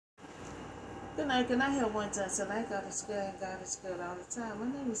Good night. Can I have one time? So I God is good and God is good all the time. My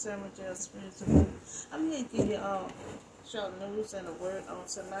name is Sarah Jill Spears. I'm here to give you short news and a word on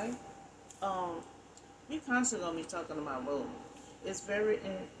tonight. We constantly gonna be talking about voting. It's very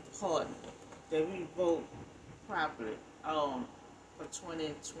important that we vote properly for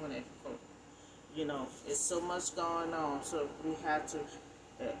 2024. You know, it's so much going on, so we have to.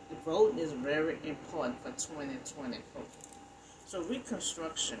 Voting is very important for 2024. So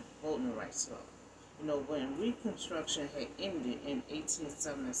Reconstruction voting rights law. You know, when Reconstruction had ended in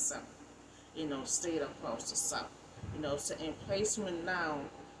 1877, you know, stayed across the South. You know, so in placement now,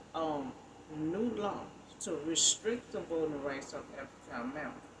 new law to restrict the voting rights of African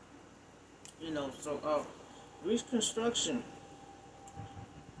Americans. You know, so Reconstruction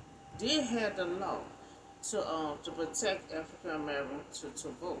did have the law to protect African Americans to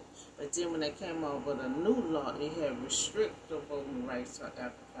vote. But then when they came out with a new law, it had restrict the voting rights of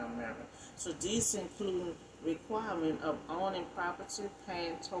African Americans. So these include requirement of owning property,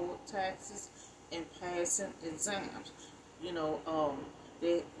 paying toll taxes, and passing exams. You know,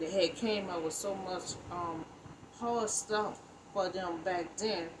 they had came out with so much hard stuff for them back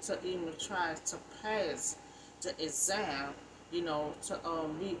then to even try to pass the exam, you know, to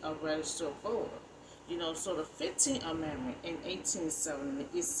be a registered voter. You know, so the 15th Amendment in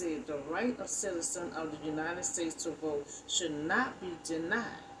 1870, it said the right of citizens of the United States to vote should not be denied,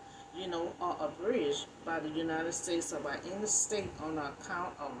 you know, or abridged by the United States or by any state on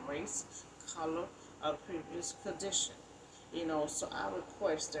account of race, color, or previous condition. You know, so I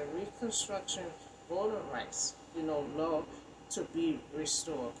request that Reconstruction voter rights, you know, law to be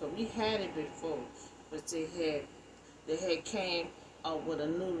restored. Because we had it before, but they had came up with a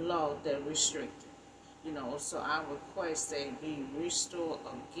new law that restricted. You know, so I request that be restored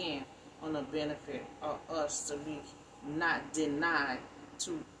again on the benefit of us to be not denied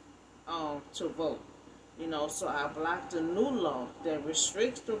to vote. You know, so I block the new law that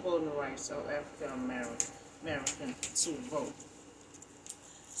restricts the voting rights of African American to vote.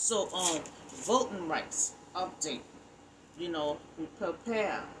 So voting rights update. You know, we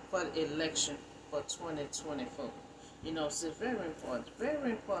prepare for the election for 2024. You know, so it's very important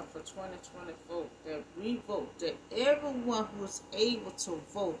for 2024 that we vote, that everyone who's able to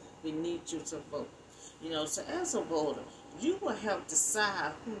vote, we need you to vote. You know, so as a voter, you will help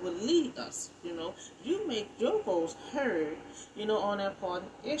decide who will lead us. You know, you make your votes heard, you know, on an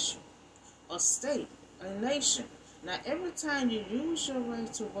important issue, a state, a nation. Now, every time you use your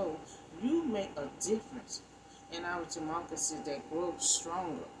right to vote, you make a difference in our democracy that grows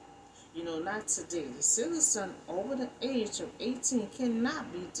stronger. You know, not today. The citizen over the age of 18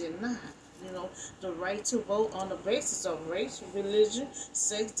 cannot be denied, you know, the right to vote on the basis of race, religion,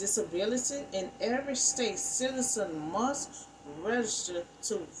 sex, disability. In every state, citizen must register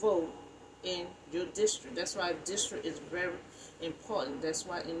to vote in your district. That's why district is very important. That's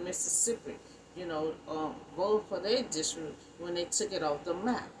why in Mississippi, you know, voted for their district when they took it off the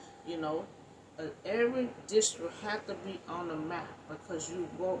map, you know. Every district have to be on the map because you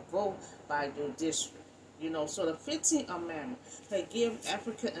won't vote by your district. You know, so the 15th Amendment they give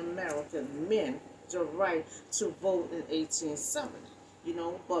African American men the right to vote in 1870. You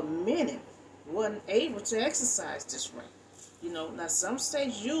know, but many weren't able to exercise this right. You know, now some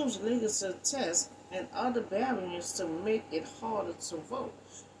states use legal tests and other barriers to make it harder to vote.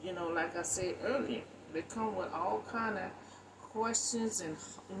 You know, like I said earlier, they come with all kind of questions and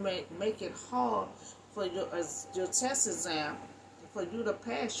make it hard for your test exam, for you to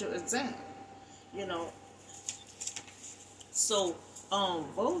pass your exam. You know, so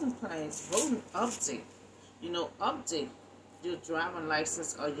voting plans, voting update. You know, update your driving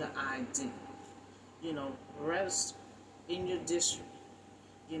license or your ID. You know, register in your district.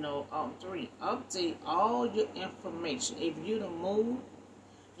 You know, 3, update all your information. If you to move,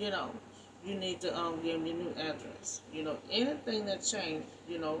 you know, you need to give them your new address. You know, anything that changed,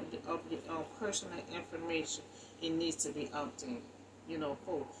 you know, of your personal information, it needs to be updated. You know,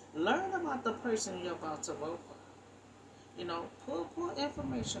 4, learn about the person you're about to vote for. You know, pull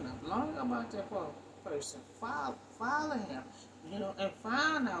information up. Learn about that person. Follow him. You know, and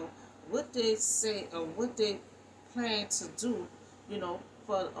find out what they say or what they plan to do. You know,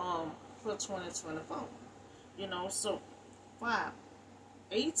 for 2024. You know, so 5,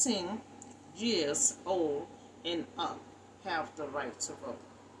 18 years old and up have the right to vote.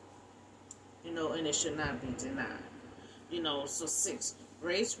 You know, and it should not be denied. You know, so 6,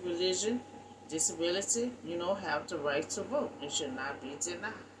 race, religion, disability, you know, have the right to vote. It should not be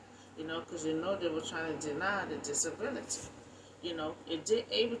denied. You know, because you know they were trying to deny the disability. You know, if they're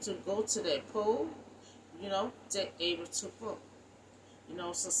able to go to that poll, you know, they're able to vote. You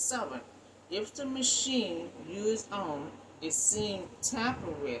know, so 7, if the machine you is on is seen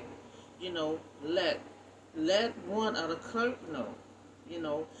tampered with, let one of the clerk know,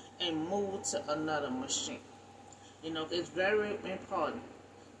 and move to another machine. It's very important,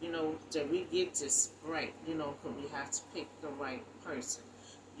 that we get this right, because we have to pick the right person.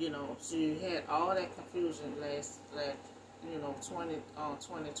 So you had all that confusion last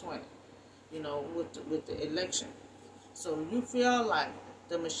 2020, with the election. So you feel like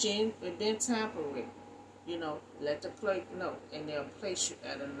the machine has been tampered with, let the clerk know, and they'll place you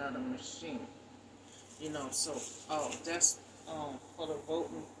at another machine. So that's for the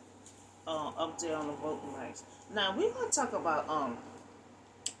voting, up there on the voting rights. Now we're gonna talk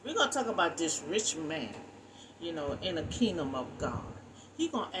about this rich man, in the kingdom of God. He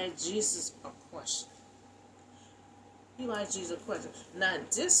gonna ask Jesus a question. Now,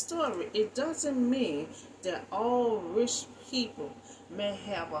 this story, it doesn't mean that all rich people may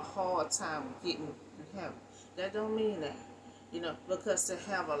have a hard time getting to heaven. That don't mean that, because they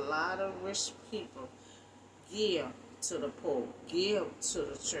have a lot of rich people give to the poor, give to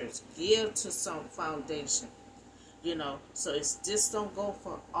the church, give to some foundation, So this don't go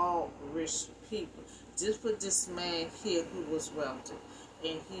for all rich people. Just for this man here who was wealthy,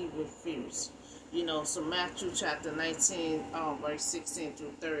 and he refused. So Matthew chapter 19, verse 16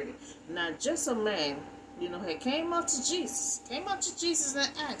 through 30. Now, just a man, had came up to Jesus and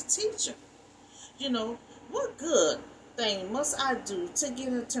asked, Teacher, what good thing must I do to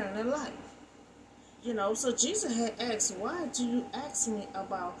get eternal life? So Jesus had asked, why do you ask me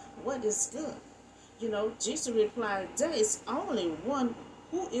about what is good? Jesus replied, there is only one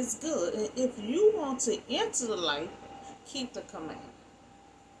who is good, and if you want to enter the life, keep the commandment.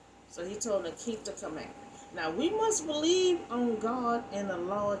 So he told them to keep the commandment. Now we must believe on God and the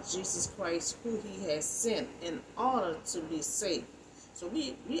Lord Jesus Christ, who he has sent in order to be saved. So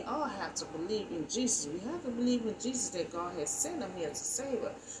we all have to believe in Jesus. We have to believe in Jesus, that God has sent him here to save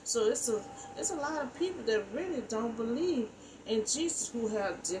us. So it's a lot of people that really don't believe in Jesus, who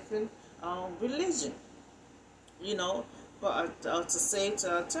have different religion, but to save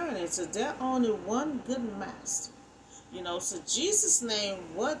to eternity. So there's only one good master. So Jesus named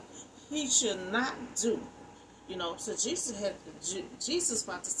what he should not do. So Jesus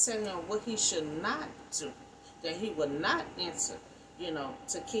about to tell him what he should not do, that he would not enter,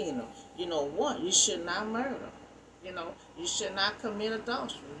 to kingdom. One, you should not murder. You should not commit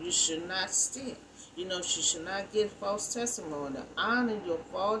adultery. You should not steal. You should not give false testimony. Honor your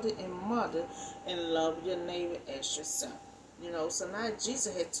father and mother, and love your neighbor as yourself. So now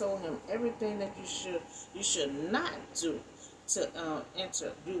Jesus had told him everything that you should not do to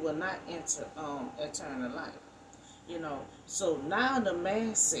enter. You will not enter eternal life. So now the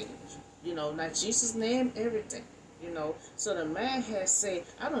man said, now Jesus named everything. So the man has said,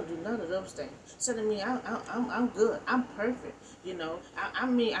 I don't do none of those things. So to me, I'm good. I'm perfect.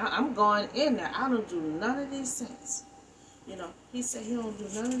 I'm going in there. I don't do none of these things. He said he don't do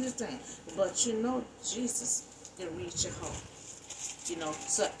none of these things. But Jesus can reach your heart.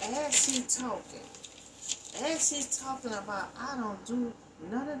 So as he's talking about, I don't do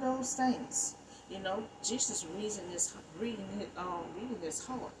none of those things. Jesus reading his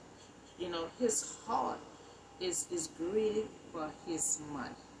heart. His heart is greedy for his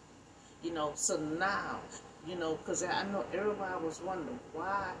money. So now, because I know everybody was wondering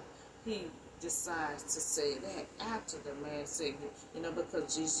why he decides to say that after the man said,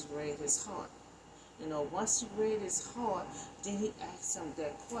 because Jesus read his heart. Once he read his heart, then he asked him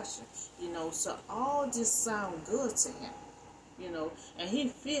that question. So all this sound good to him. And he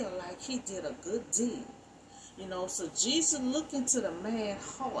feel like he did a good deed. So Jesus looked into the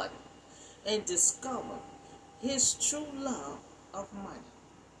man's heart and discovered his true love of money.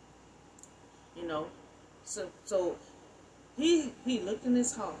 So he looked in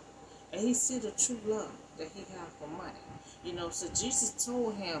his heart and he see the true love that he had for money. So Jesus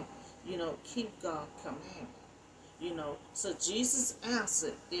told him, keep God's commandment. So Jesus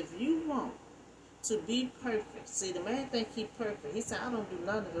answered, if you want to be perfect. See, the man think he perfect. He said, I don't do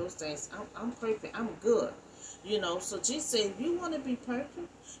none of those things. I'm perfect. I'm good. So Jesus said, if you want to be perfect,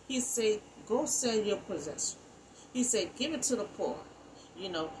 he said, go sell your possession. He said, give it to the poor,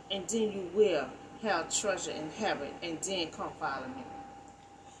 and then you will have treasure in heaven, and then come follow me.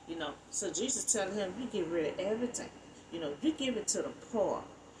 So Jesus telling him, you get rid of everything. You give it to the poor.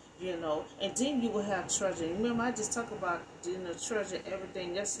 And then you will have treasure. Remember, I just talked about treasure,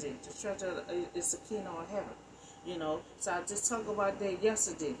 everything yesterday. The treasure is the kingdom of heaven. So I just talked about that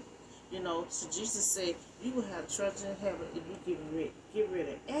yesterday. So Jesus said, you will have treasure in heaven if you get rid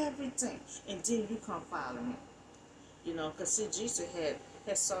of everything, and then you come follow me. Because see, Jesus had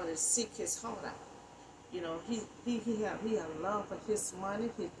had started to seek his heart out. You know, he had love for his money,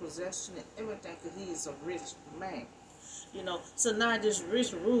 his possession, and everything, because he is a rich man. You know, so now this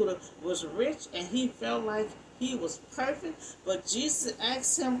rich ruler was rich, and he felt like he was perfect, but Jesus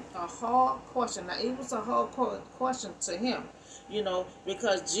asked him a hard question. Now, it was a hard question to him, you know,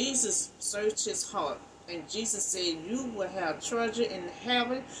 because Jesus searched his heart. And Jesus said, you will have treasure in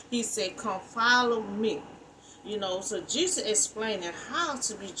heaven. He said, come follow me. You know, so Jesus explained how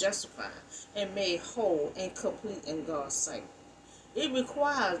to be justified and made whole and complete in God's sight. It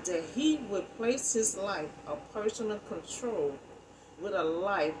requires that he would place his life of personal control with a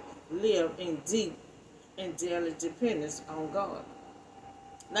life lived in deep and daily dependence on God.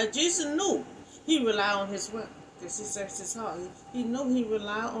 Now, Jesus knew he relied on his wealth, because he searched his heart. He knew he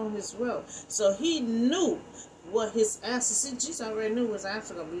relied on his wealth. So he knew what his answer. See, Jesus already knew his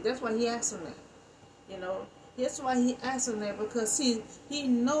answer going to be. That's why he asked him that. You know, that's why he asked him that, because he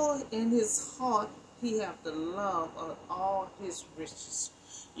know in his heart he have the love of all his riches.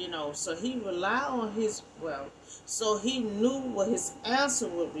 You know, so he relied on his wealth. So he knew what his answer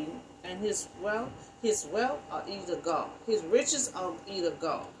would be. And his wealth are either God. His riches are either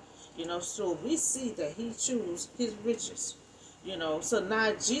God. You know, so we see that he chose his riches. You know, so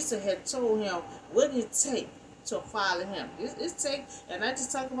now Jesus had told him what it take to follow him. It take, and I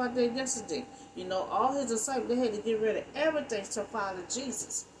just talked about that yesterday. You know, all his disciples, they had to get rid of everything to follow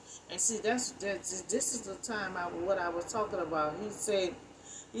Jesus. And see, this is the time what I was talking about. He said,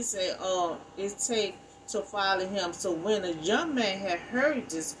 it take to follow him. So when a young man had heard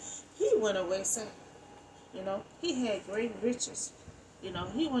this, he went away sad. You know, he had great riches. You know,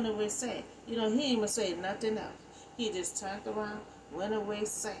 he went away sad. You know, he didn't even say nothing else. He just turned around, went away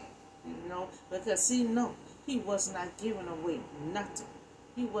sad. You know, because he knew he was not giving away nothing.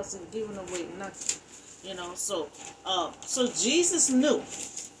 He wasn't giving away nothing. You know, so Jesus knew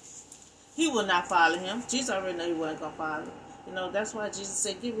he would not follow him. Jesus already knew he wasn't going to follow him. You know, that's why Jesus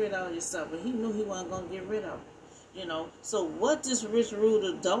said, get rid of all your stuff. But he knew he wasn't going to get rid of it. You know, so what this rich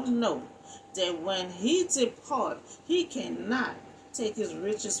ruler don't know, that when he depart, he cannot take his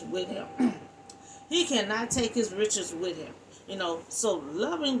riches with him. He cannot take his riches with him. You know, so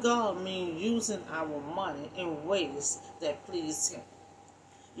loving God means using our money in ways that please him.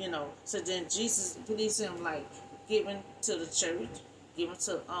 You know, so then Jesus pleased him like giving to the church, giving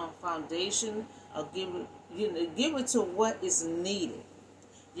to foundation, or give it to what is needed.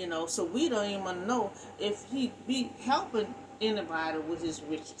 You know, so we don't even know if he be helping anybody with his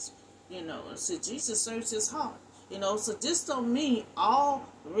riches. You know, so Jesus searched his heart. You know, so this don't mean all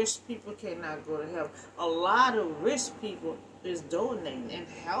rich people cannot go to heaven. A lot of rich people is donating and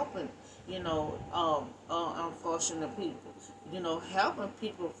helping, you know, unfortunate people. You know, helping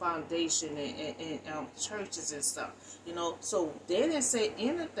people, foundation and churches and stuff. You know, so they didn't say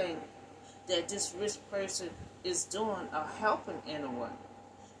anything that this rich person is doing or helping anyone.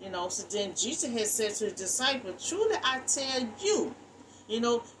 You know, so then Jesus had said to his disciples, truly I tell you, you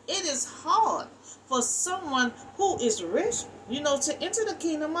know, it is hard for someone who is rich, you know, to enter the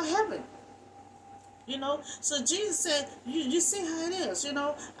kingdom of heaven. You know, so Jesus said, you see how it is, you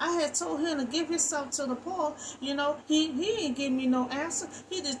know. I had told him to give himself to the poor, you know. He didn't give me no answer.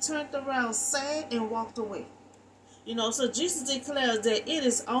 He just turned around sad and walked away. You know, so Jesus declares that it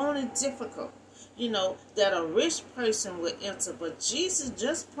is only difficult, you know, that a rich person will enter. But Jesus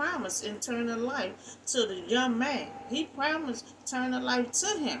just promised eternal life to the young man. He promised eternal life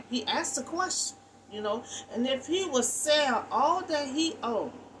to him. He asked the question, you know, and if he would sell all that he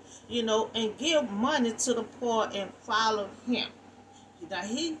owed, you know, and give money to the poor and follow him. Now,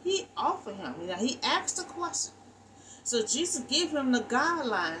 he offered him. Now, he asked the question. So, Jesus gave him the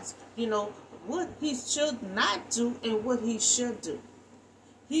guidelines, you know, what he should not do and what he should do.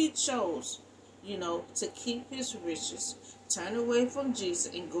 He chose, you know, to keep his riches, turn away from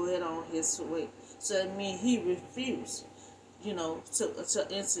Jesus, and go ahead on his way. So, that means he refused, you know, to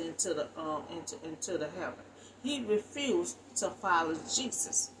enter into the heaven. He refused to follow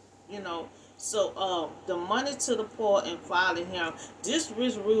Jesus. You know, so the money to the poor and follow him. This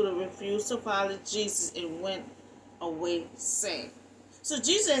rich ruler refused to follow Jesus and went away sad. So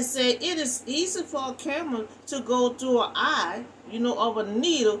Jesus said, it is easy for a camel to go through an eye, you know, of a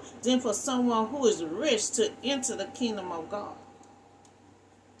needle, than for someone who is rich to enter the kingdom of God.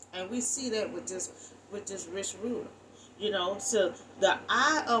 And we see that with this rich ruler. You know, so the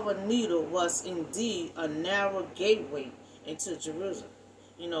eye of a needle was indeed a narrow gateway into Jerusalem.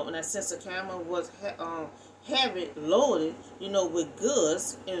 You know, and since the camel was heavy loaded, you know, with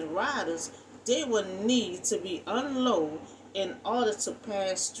goods and riders, they would need to be unloaded in order to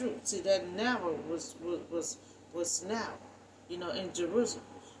pass through. See, that narrow was narrow. in Jerusalem.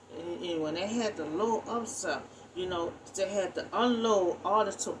 And when they had to load up stuff, they had to unload in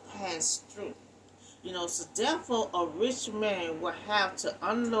order to pass through. So therefore a rich man will have to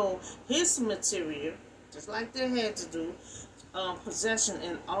unload his material, just like they had to do, possession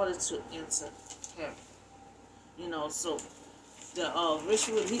in order to enter heaven. So the rich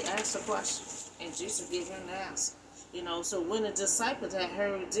ruler, he asked a question, and Jesus gave him the answer. So when the disciples had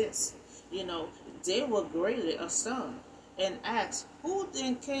heard this, they were greatly astonished and asked, "Who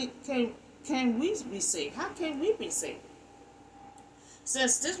then can we be saved? How can we be saved?"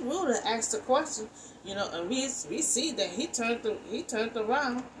 Since this ruler asked the question, and we see that he turned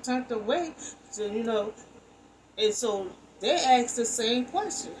around, turned away, so and so they asked the same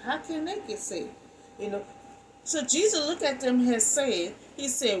question: How can they get saved? So Jesus looked at them and said, He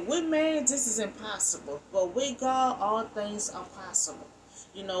said, "With man this is impossible, but with God all things are possible."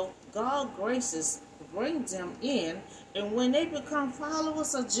 God graces bring them in, and when they become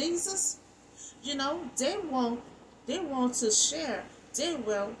followers of Jesus, they want to share their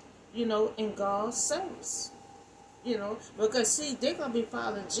wealth, in God's service. Because see, they're gonna be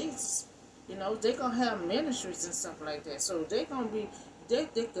following Jesus. They're gonna have ministries and stuff like that. So they're gonna be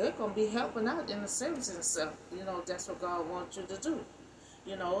helping out in the service and stuff. That's what God wants you to do.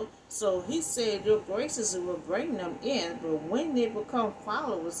 So he said your graces will bring them in, but when they become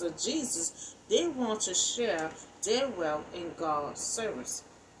followers of Jesus, they want to share their wealth in God's service.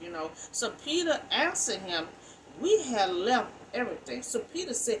 So Peter answered him, "We have left everything." So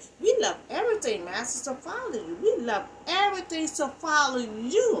Peter said, "We left everything, Master, to follow you. We left everything to follow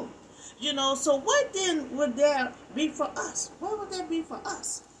you." So what then would there be for us? What would there be for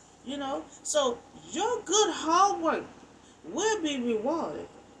us? So your good hard work will be rewarded.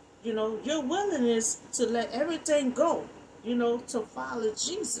 Your willingness to let everything go, to follow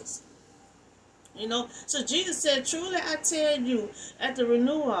Jesus. So Jesus said, "Truly I tell you, at the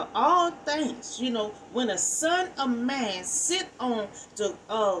renewal of all things, when the Son of Man sit on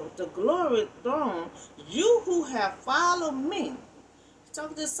the glory throne, you who have followed me," talk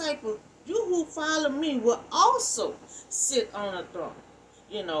to disciples, "you who follow me will also sit on the throne,"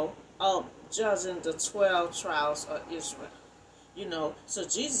 judging the 12 tribes of Israel. So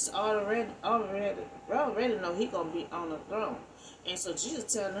Jesus already know he gonna be on the throne. And so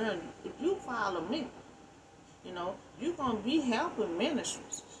Jesus telling them, if you follow me, you're gonna be helping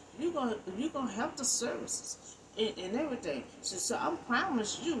ministries. You're gonna help the services and everything. So I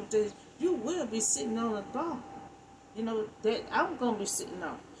promise you that you will be sitting on the throne. That I'm gonna be sitting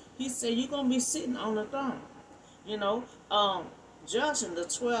on. He said you're gonna be sitting on the throne. Judging the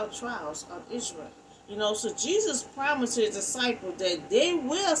 12 tribes of Israel. So Jesus promised his disciples that they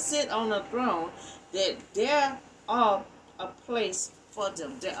will sit on the throne, that there are a place for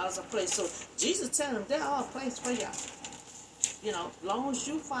them. There is a place. So Jesus telling them there are a place for y'all. Long as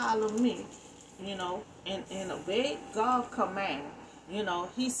you follow me, and obey God's command,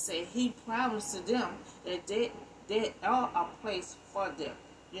 he said he promised to them that there are a place for them.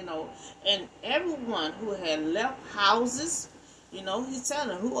 And everyone who had left houses, he's telling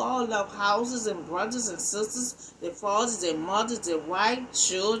them who all left houses and brothers and sisters, their fathers, their mothers, their wives,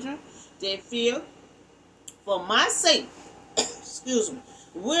 children, their field, for my sake, excuse me,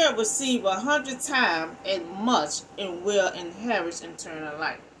 will receive 100 times as much and will inherit eternal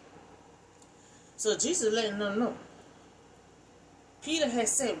life. So Jesus letting them know. Peter had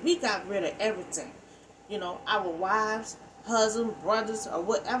said, we got rid of everything. Our wives, husbands, brothers, or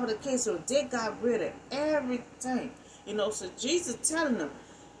whatever the case was, they got rid of everything. So Jesus telling them,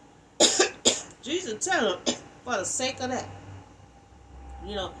 for the sake of that,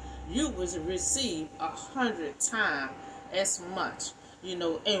 you will receive 100 times as much,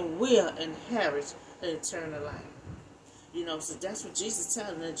 and will inherit eternal life. So that's what Jesus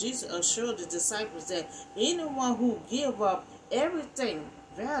telling them. Jesus assured the disciples that anyone who give up everything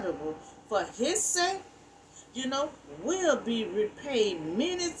valuable for his sake, will be repaid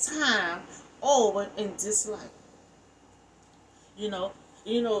many times over in this life.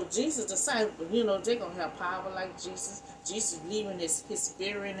 Jesus' disciples, they're going to have power like Jesus. Jesus leaving his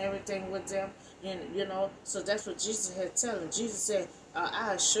spirit and everything with them. And, so that's what Jesus had telling. Jesus said,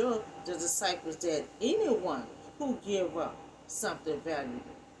 I assure the disciples that anyone who give up something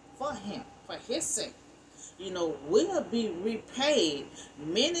valuable for him, for his sake, will be repaid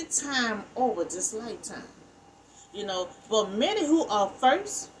many times over this lifetime. But many who are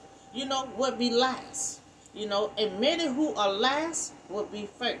first, will be last. And many who are last will be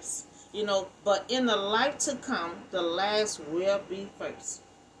first. But in the life to come, the last will be first.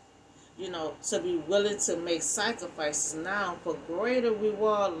 So be willing to make sacrifices now for greater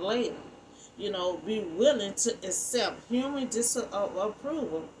reward later. be willing to accept human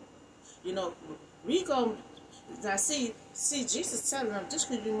disapproval. We go now. See, Jesus telling them, "This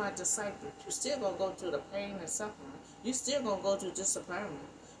could be my disciple. You still gonna go through the pain and suffering. You still gonna go through disappointment.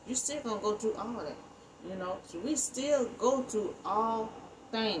 You still gonna go through all that. So we still go through all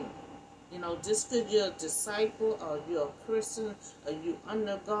things. Just because you're a disciple or you're a Christian or you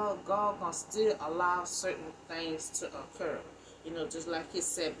under God, God gonna still allow certain things to occur. Just like He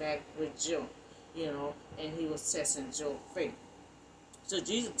said back with Job. And He was testing Job's faith. So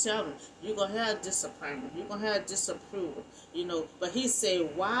Jesus tells him, you're going to have disappointment. You're going to have disapproval. But He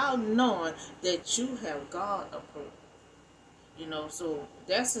said, while knowing that you have God approval. So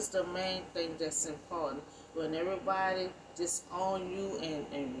that's just the main thing that's important. When everybody disown you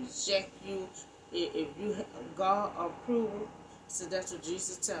and reject you, if you have God approval, so that's what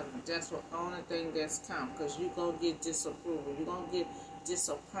Jesus tells them. That's the only thing that's count. Because you're going to get disapproval. You're going to get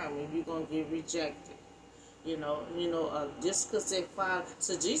disappointment. You're going to get rejected. Just because they follow.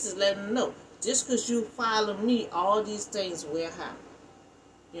 So Jesus let them know, just because you follow me, all these things will happen.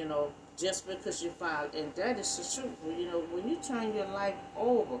 Just because you follow. And that is the truth. When you turn your life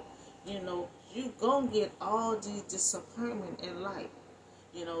over, you going to get all these disappointment in life.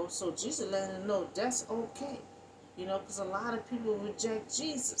 So Jesus let them know that's okay. Because a lot of people reject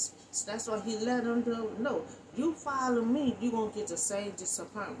Jesus. So that's why He let them know, you follow me, you're going to get the same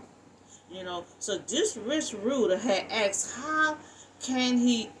disappointment. So this rich ruler had asked, how can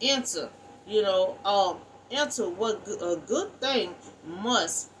he enter? Enter what a good thing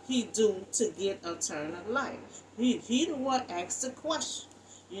must he do to get eternal life? He the one asked the question.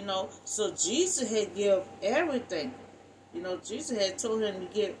 So Jesus had give everything. Jesus had told him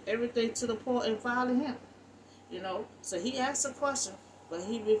to give everything to the poor and follow Him. So He asked a question, but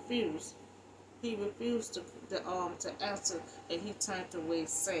he refused. He refused to answer, and he turned away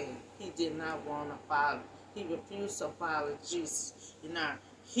saying he did not want to follow. He refused to follow Jesus.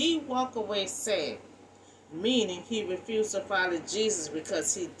 He walked away sad, meaning he refused to follow Jesus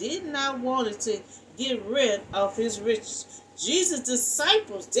because he did not want to get rid of his riches. Jesus'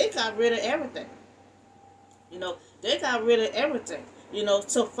 disciples, they got rid of everything. They got rid of everything,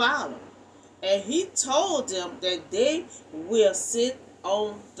 to follow. And He told them that they will sit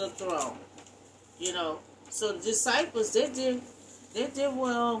on the throne. So the disciples, they did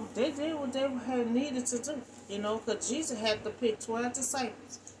what they had needed to do. Because Jesus had to pick 12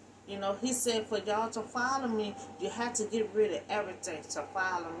 disciples. He said, for y'all to follow me, you have to get rid of everything to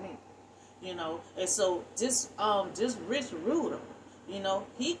follow me. And so this rich ruler,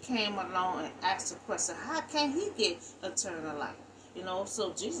 he came along and asked the question, how can he get eternal life?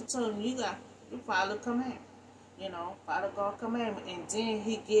 So Jesus told him, you follow the commandment. Follow God's commandment. And then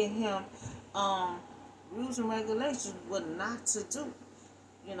He gave him rules and regulations what not to do.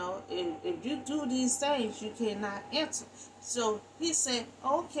 If you do these things, you cannot enter. So He said,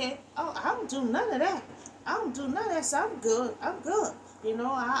 okay, I don't do none of that. I don't do none of that, so I'm good. I'm good.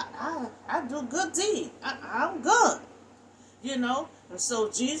 I do good deed. I'm good. And so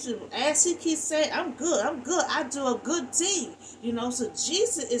Jesus, as He keeps saying, I'm good, I do a good deed. So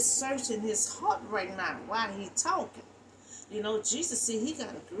Jesus is searching His heart right now while He's talking. Jesus said He got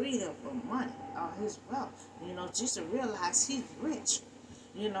a greed for money or His wealth. Jesus realized He's rich.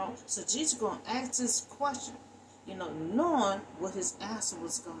 So Jesus going to ask this question, knowing what His answer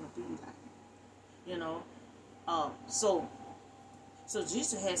was going to be like. So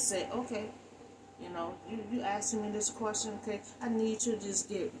Jesus had said, okay, you asking me this question, okay, I need you to just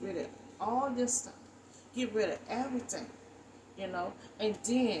get rid of all this stuff. Get rid of everything, and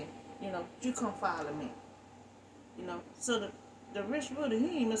then, you come follow me. So the rich ruler, he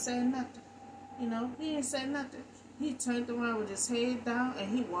ain't even say nothing. He ain't say nothing. He turned around with his head down and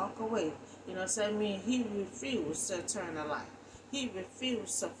he walked away. So I mean, he refused to turn the light. He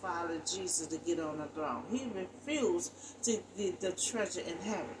refused to follow Jesus to get on the throne. He refused to get the treasure in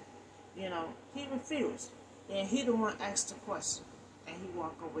heaven. He refused. And He the one asked the question. And he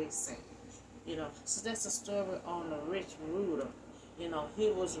walked away saying, So that's a story on the rich ruler. He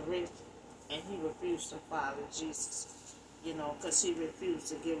was rich and he refused to follow Jesus. Because he refused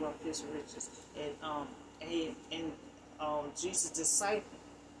to give up his riches. And Jesus' disciples,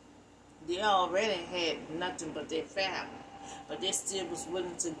 they already had nothing but their family. But they still was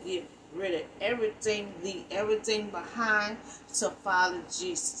willing to get rid of everything, leave everything behind to follow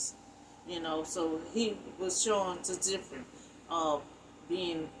Jesus. So He was showing the difference of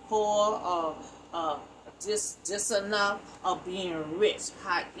being poor or just enough of being rich.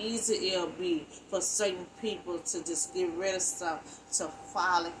 How easy it'll be for certain people to just get rid of stuff to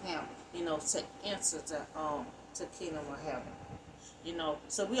follow Him, to enter the kingdom of heaven. You know,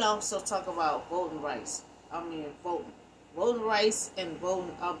 so we also talk about voting rights. Voting rights and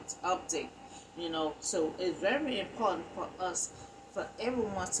voting update. You know, so it's very important for us, for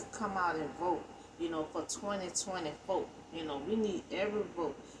everyone to come out and vote. You know, for 2020 vote. You know, we need every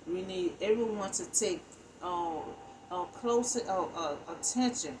vote. We need everyone to take close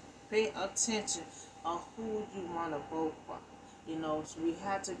attention, pay attention on who you want to vote for. You know, so we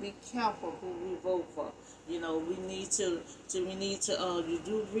have to be careful who we vote for. You know, you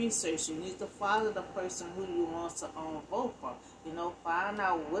do research. You need to follow the person who you want to vote for. You know, find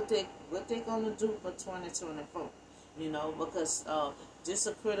out what they gonna do for 2024. You know, because this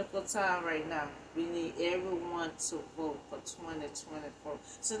is a critical time right now. We need everyone to vote for 2024.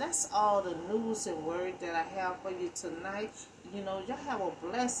 So that's all the news and word that I have for you tonight. You know, y'all have a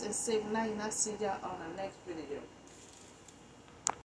blessed and safe night, and I'll see y'all on the next video.